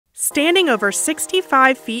Standing over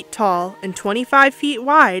 65 feet tall and 25 feet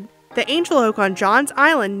wide, the angel oak on Johns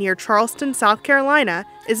Island near Charleston, South Carolina,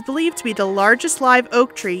 is believed to be the largest live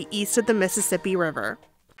oak tree east of the Mississippi River.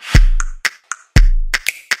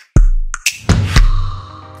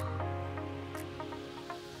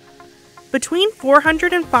 Between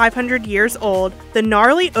 400 and 500 years old, the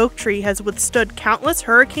gnarly oak tree has withstood countless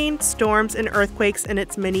hurricanes, storms, and earthquakes in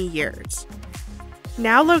its many years.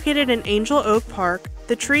 Now located in Angel Oak Park,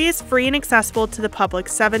 the tree is free and accessible to the public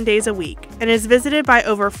 7 days a week and is visited by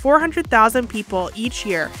over 400,000 people each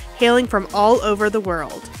year, hailing from all over the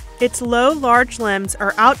world. Its low, large limbs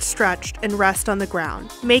are outstretched and rest on the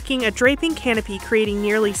ground, making a draping canopy creating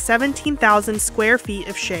nearly 17,000 square feet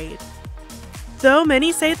of shade. Though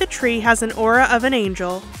many say the tree has an aura of an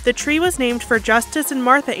angel, the tree was named for Justice and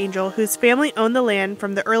Martha Angel, whose family owned the land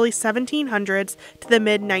from the early 1700s to the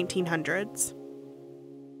mid-1900s.